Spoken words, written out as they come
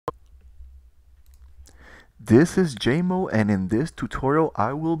This is JMO, and in this tutorial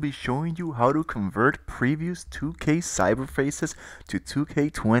I will be showing you how to convert previous 2K cyberfaces to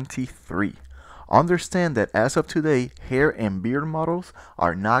 2K23. Understand that as of today, hair and beard models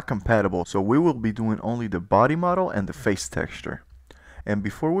are not compatible, so we will be doing only the body model and the face texture. And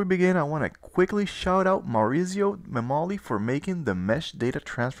before we begin, I want to quickly shout out Maurizio Memoli for making the Mesh Data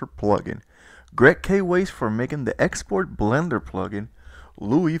Transfer plugin, Greg K. Weiss for making the Export Blender plugin,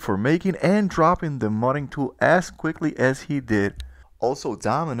 Louis for making and dropping the modding tool as quickly as he did, also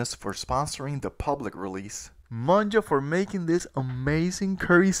Dominus for sponsoring the public release, Monja for making this amazing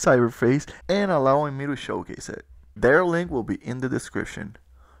Curry cyberface and allowing me to showcase it. Their link will be in the description.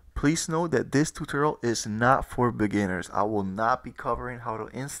 Please note that this tutorial is not for beginners. I will not be covering how to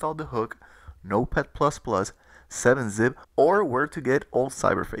install the hook, Notepad++, 7-zip, or where to get old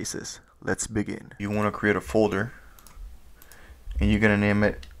cyberfaces. Let's begin. You want to create a folder, and you're going to name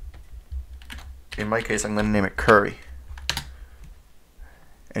it, in my case I'm going to name it Curry.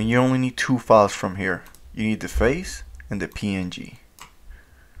 And you only need two files from here. You need the face and the PNG.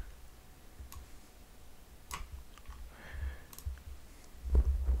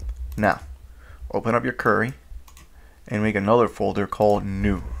 Now, open up your Curry and make another folder called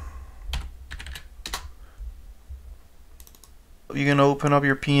New. You're going to open up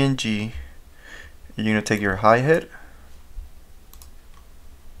your PNG. You're going to take your hi-hat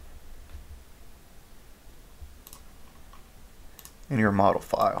and your model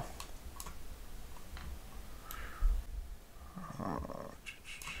file.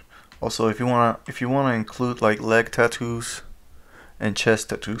 Also, if you wanna include like leg tattoos and chest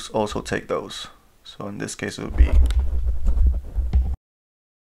tattoos, also take those. So in this case it would be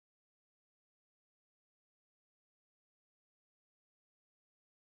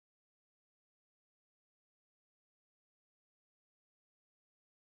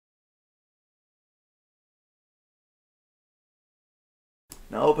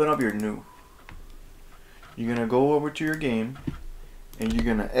now open up your New. You're gonna go over to your game and you're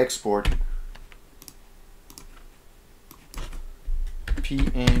gonna export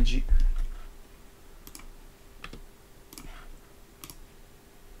PNG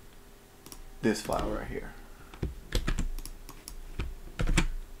this file right here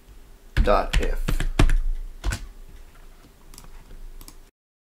 .f.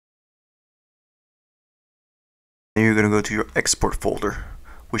 Then you're gonna go to your export folder,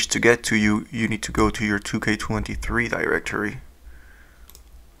 which to get to you need to go to your 2K23 directory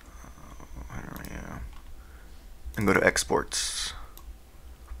and go to exports.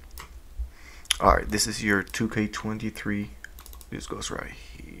 Alright, this is your 2K23. This goes right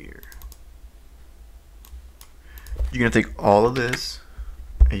here. You're gonna take all of this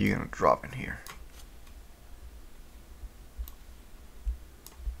and you're gonna drop in here.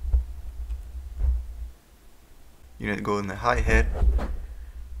 You're gonna go in the hi-hat,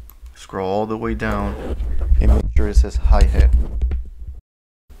 scroll all the way down, and make sure it says hi-hat.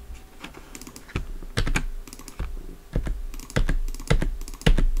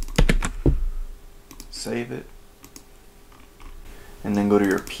 Save it, and then go to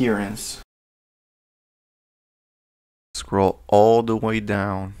your appearance. Scroll all the way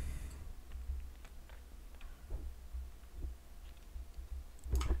down,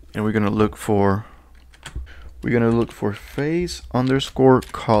 and we're gonna look for face underscore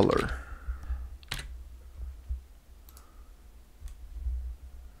color.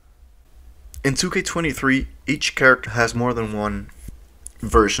 In 2K23, each character has more than one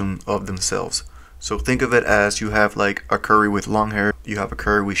version of themselves. So think of it as you have like a Curry with long hair, you have a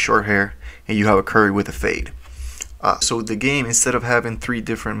Curry with short hair, and you have a Curry with a fade. So the game, instead of having three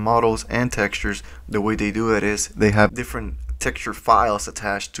different models and textures, the way they do it is they have different texture files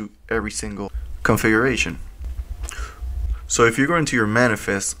attached to every single configuration. So if you go into your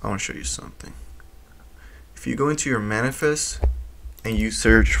manifest, I want to show you something. If you go into your manifest and you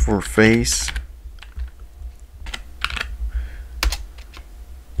search for face,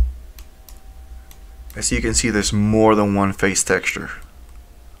 as you can see, there's more than one face texture.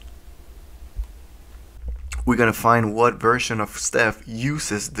 We're gonna find what version of Steph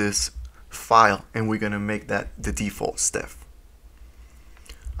uses this file, and we're gonna make that the default Steph.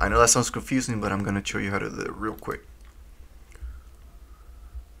 I know that sounds confusing, but I'm gonna show you how to do it real quick.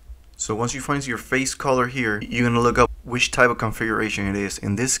 So once you find your face color here, you're gonna look up which type of configuration it is.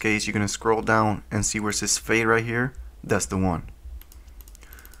 In this case, you're gonna scroll down and see where it says fade right here. That's the one.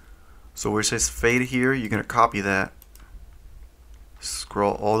 So where it says fade here, you're gonna copy that,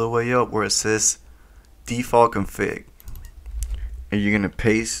 scroll all the way up where it says default config, and you're gonna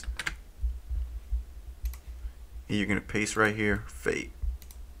paste right here fade.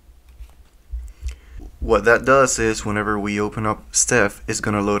 What that does is whenever we open up Steph, it's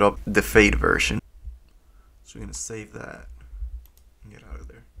gonna load up the fade version. So we're gonna save that and get out of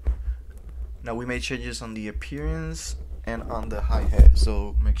there. Now we made changes on the appearance and on the hi-hat,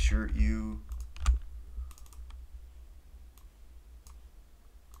 so make sure you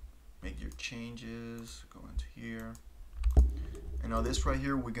make your changes. Go into here, and now this right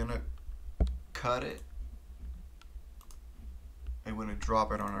here, we're gonna cut it and we're gonna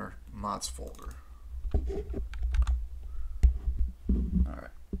drop it on our mods folder.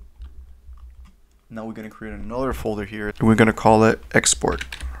 Alright. Now we're gonna create another folder here. We're gonna call it export.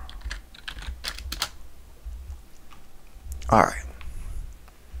 Alright.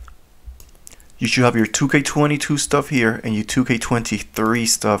 You should have your 2K22 stuff here and your 2K23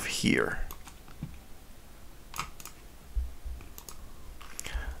 stuff here.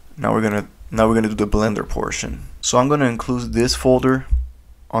 Now we're gonna do the Blender portion. So I'm gonna include this folder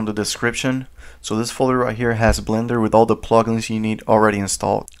on the description. So this folder right here has Blender with all the plugins you need already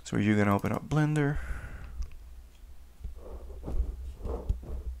installed. So you're gonna open up Blender.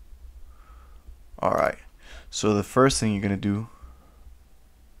 Alright, so the first thing you're gonna do,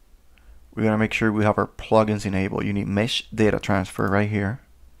 we're gonna make sure we have our plugins enabled. You need mesh data transfer right here.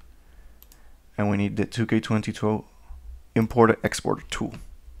 And we need the 2K22 importer exporter tool.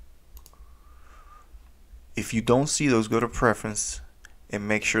 If you don't see those, go to preference and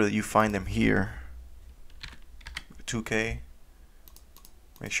make sure that you find them here. 2K,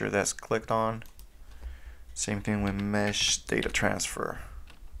 make sure that's clicked on. Same thing with mesh data transfer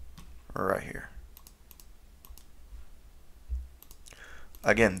right here.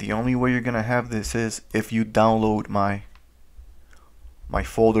 Again, the only way you're gonna have this is if you download my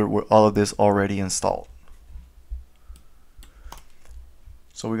folder with all of this already installed.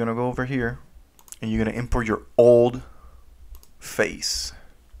 So we're gonna go over here and you're gonna import your old face.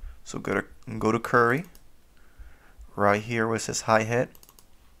 So go to Curry, right here where it says hi-hat.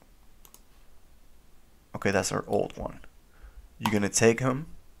 Okay, that's our old one. You're gonna take him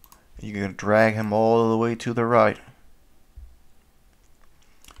and you're gonna drag him all the way to the right,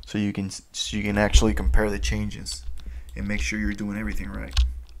 so you can actually compare the changes and make sure you're doing everything right.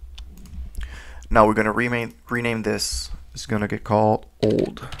 Now we're gonna rename this. It's gonna get called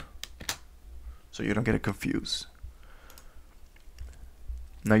old, so you don't get it confused.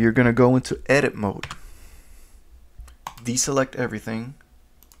 Now you're gonna go into edit mode, deselect everything,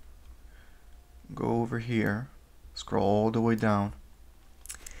 go over here, scroll all the way down,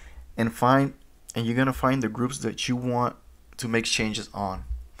 and you're gonna find the groups that you want to make changes on.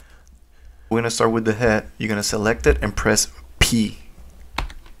 We're gonna start with the head. You're gonna select it and press P,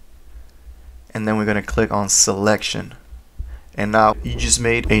 and then we're gonna click on selection. And now you just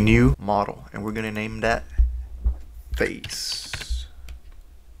made a new model, and we're gonna name that face.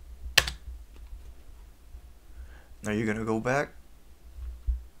 Now you're gonna go back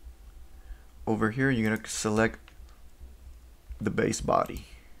over here. You're gonna select the base body,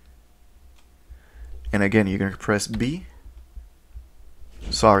 and again you're gonna press P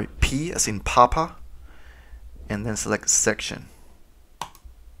as in Papa, and then select section,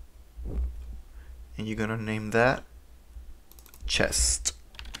 and you're gonna name that chest.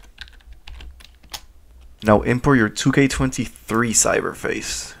 Now import your 2K23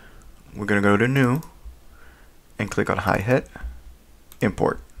 cyberface. We're gonna go to new and click on hi-hat,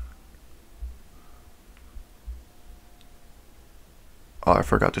 import. Oh, I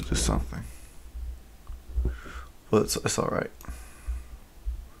forgot to do something. Well, it's alright.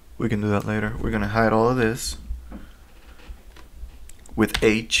 We can do that later. We're gonna hide all of this with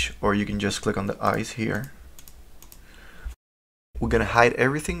H, or you can just click on the eyes here. We're gonna hide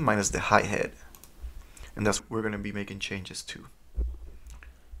everything minus the hi-hat, and that's what we're gonna be making changes to.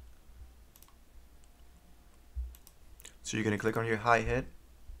 So you're gonna click on your hi-hat.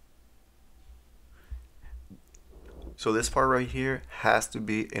 So this part right here has to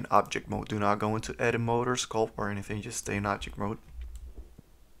be in object mode. Do not go into edit mode or sculpt or anything, just stay in object mode.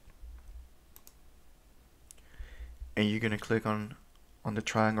 And you're gonna click on the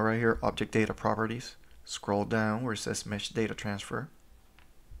triangle right here, object data properties. Scroll down where it says mesh data transfer.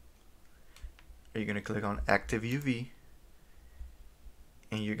 You're gonna click on active UV,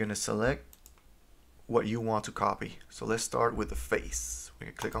 and you're gonna select what you want to copy. So let's start with the face. We're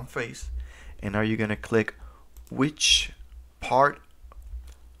gonna click on face, and now you're gonna click which part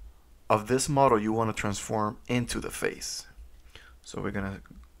of this model you want to transform into the face. So we're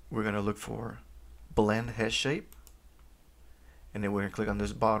gonna look for blend head shape, and then we're gonna click on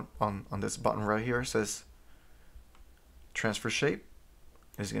this button on this button right here. It says transfer shape.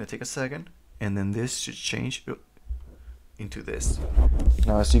 It's gonna take a second, and then this should change into this.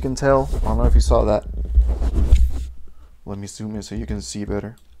 Now as you can tell, I don't know if you saw that, Let me zoom in so you can see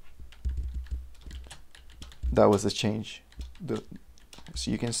better. That was the change.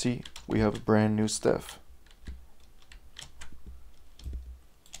 So you can see we have a brand new Steph.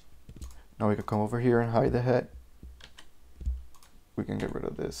 Now we can come over here and hide the head. We can get rid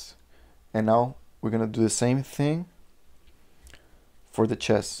of this. And now we're gonna do the same thing for the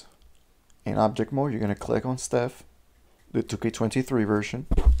chest. In object mode, you're gonna click on Steph, the 2K23 version,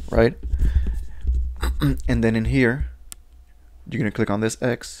 right? And then in here, you're gonna click on this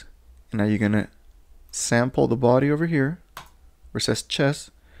X, and now you're gonna sample the body over here where it says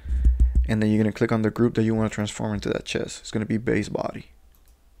chest, and then you're gonna click on the group that you want to transform into that chest. It's gonna be base body.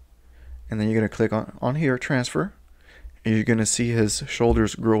 And then you're gonna click on here, transfer, and you're gonna see his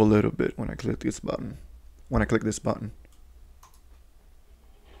shoulders grow a little bit when I click this button.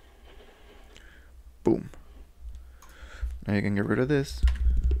 Boom. Now you can get rid of this.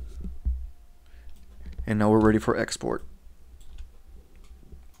 And now we're ready for export.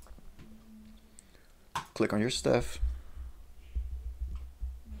 Click on your Steph.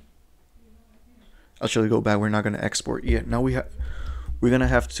 I'll actually go back. We're not gonna export yet. Now we're gonna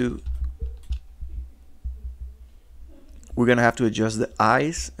have to adjust the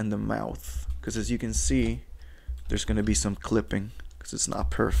eyes and the mouth, because as you can see, there's gonna be some clipping because it's not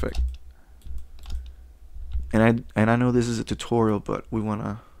perfect. And I know this is a tutorial, but we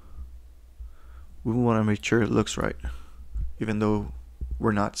wanna make sure it looks right, even though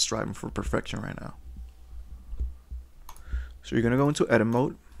we're not striving for perfection right now. So you're gonna go into edit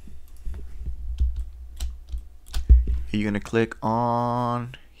mode. You're gonna click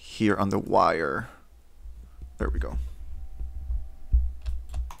on here on the wire. There we go.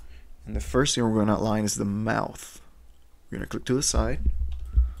 And the first thing we're gonna align is the mouth. We're gonna click to the side,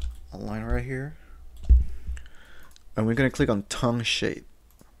 align right here, and we're gonna click on tongue shape.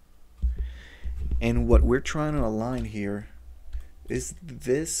 And what we're trying to align here is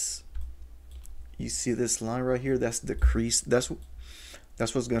this. You see this line right here? That's the crease. That's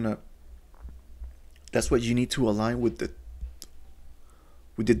what you need to align with the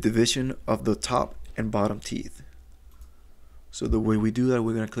division of the top and bottom teeth. So the way we do that,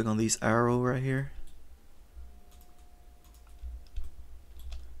 we're gonna click on these arrow right here.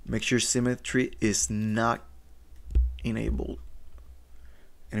 Make sure symmetry is not enabled.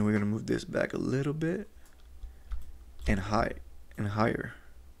 And we're gonna move this back a little bit and higher.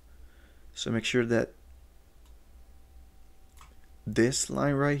 So make sure that this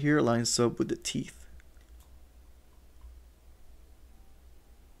line right here lines up with the teeth.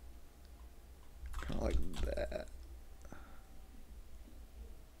 Kind of like that.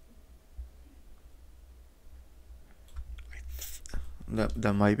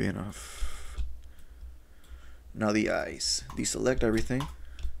 That might be enough. Now the eyes. Deselect everything.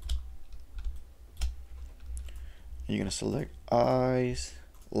 You're gonna select eyes,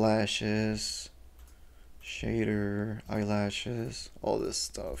 lashes, shader, eyelashes, all this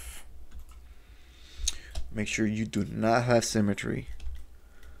stuff. Make sure you do not have symmetry.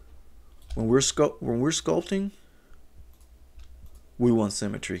 When we're sculpting, we want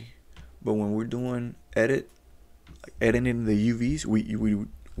symmetry, but when we're doing editing the UVs,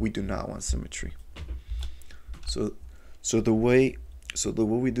 we do not want symmetry. So the way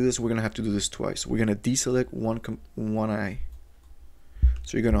we do this, we're gonna have to do this twice. We're gonna deselect one eye.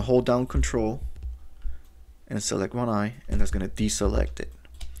 So you're gonna hold down Control and select one eye, and that's gonna deselect it.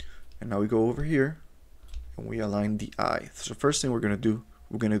 And now we go over here and we align the eye. So first thing we're gonna do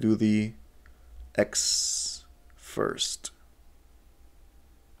the X first.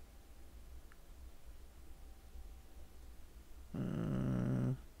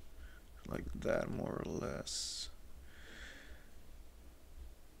 Like that, more or less.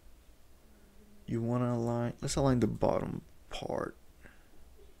 You want to align, let's align the bottom part.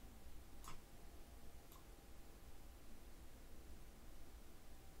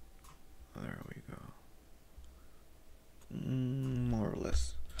 There we go. More or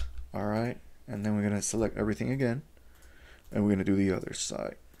less. All right, and then we're gonna select everything again, and we're gonna do the other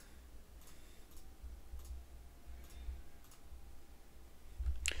side.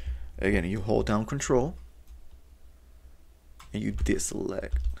 Again, you hold down Control and you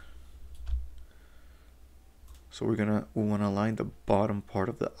deselect. So we want to align the bottom part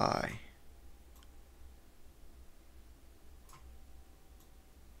of the eye.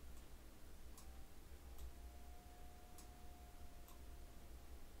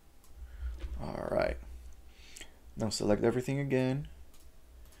 All right. Now select everything again.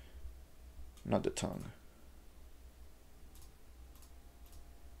 Not the tongue.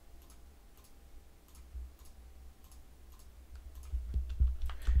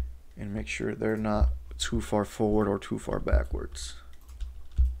 And make sure they're not too far forward or too far backwards.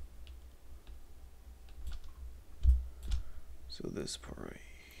 So this part right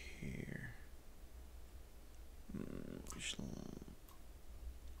here.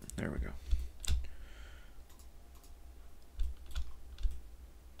 There we go.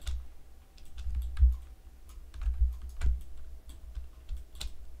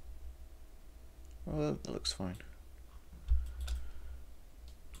 Well, that looks fine.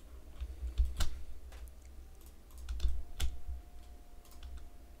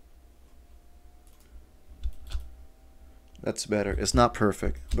 That's better. It's not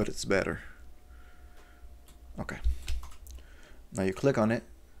perfect, but it's better. Okay. Now you click on it,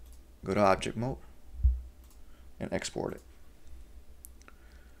 go to object mode, and export it.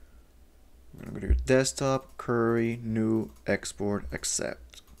 We're gonna go to your desktop, Curry, new, export,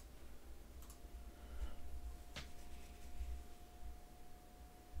 accept.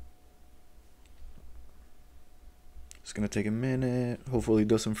 It's gonna take a minute. Hopefully it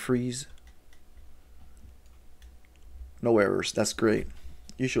doesn't freeze. No errors. That's great.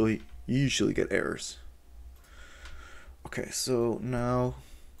 You usually get errors. Okay, so now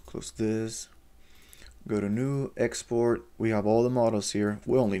close this. Go to new, export. We have all the models here.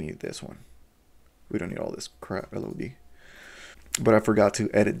 We only need this one. We don't need all this crap LOD. But I forgot to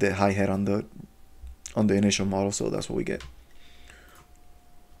edit the hi-hat on the initial model, so that's what we get.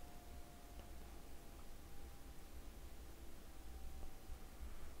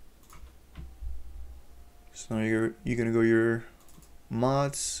 So now you're gonna go your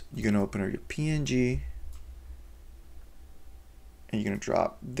mods, you're gonna open up your PNG, and you're gonna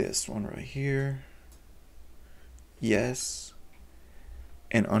drop this one right here. Yes.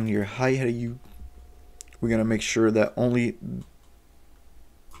 And on your hi-hat, we're gonna make sure that only,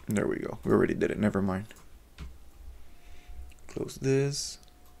 there we go. We already did it, never mind. Close this.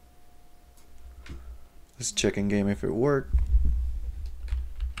 Let's check in game if it worked.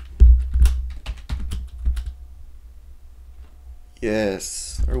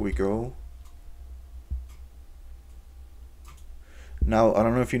 Yes, there we go. Now, I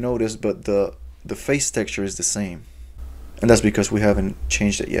don't know if you noticed, but the face texture is the same. And that's because we haven't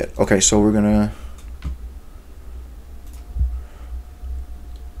changed it yet. Okay, so we're gonna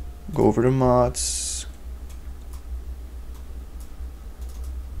go over to mods.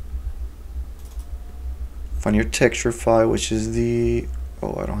 Find your texture file, which is the,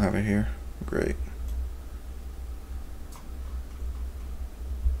 oh, I don't have it here. Great.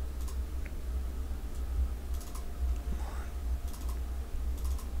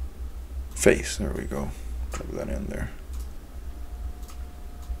 Face, there we go. Drop that in there.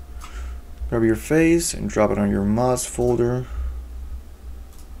 Grab your face and drop it on your mods folder.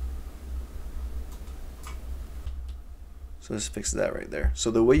 So let's fix that right there.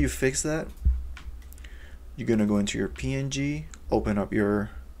 So the way you fix that, you're gonna go into your PNG, open up your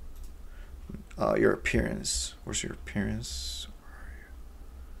appearance. Where's your appearance?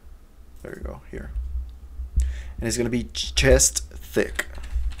 There you go, here. And it's gonna be chest thick.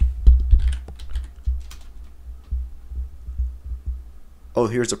 Oh,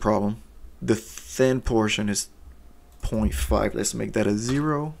 here's the problem. The thin portion is 0.5. Let's make that a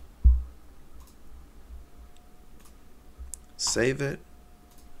 0. Save it.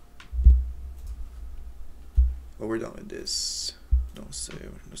 Oh, we're done with this. Don't save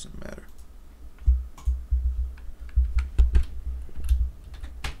it. It doesn't matter.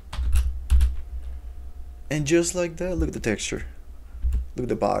 And just like that, look at the texture. Look at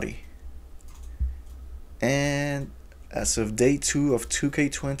the body. And as of day 2 of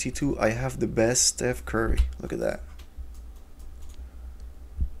 2K22, I have the best Steph Curry. Look at that.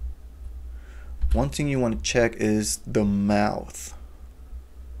 One thing you want to check is the mouth.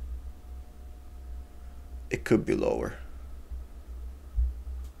 It could be lower.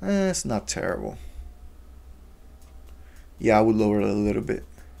 It's not terrible. Yeah, I would lower it a little bit.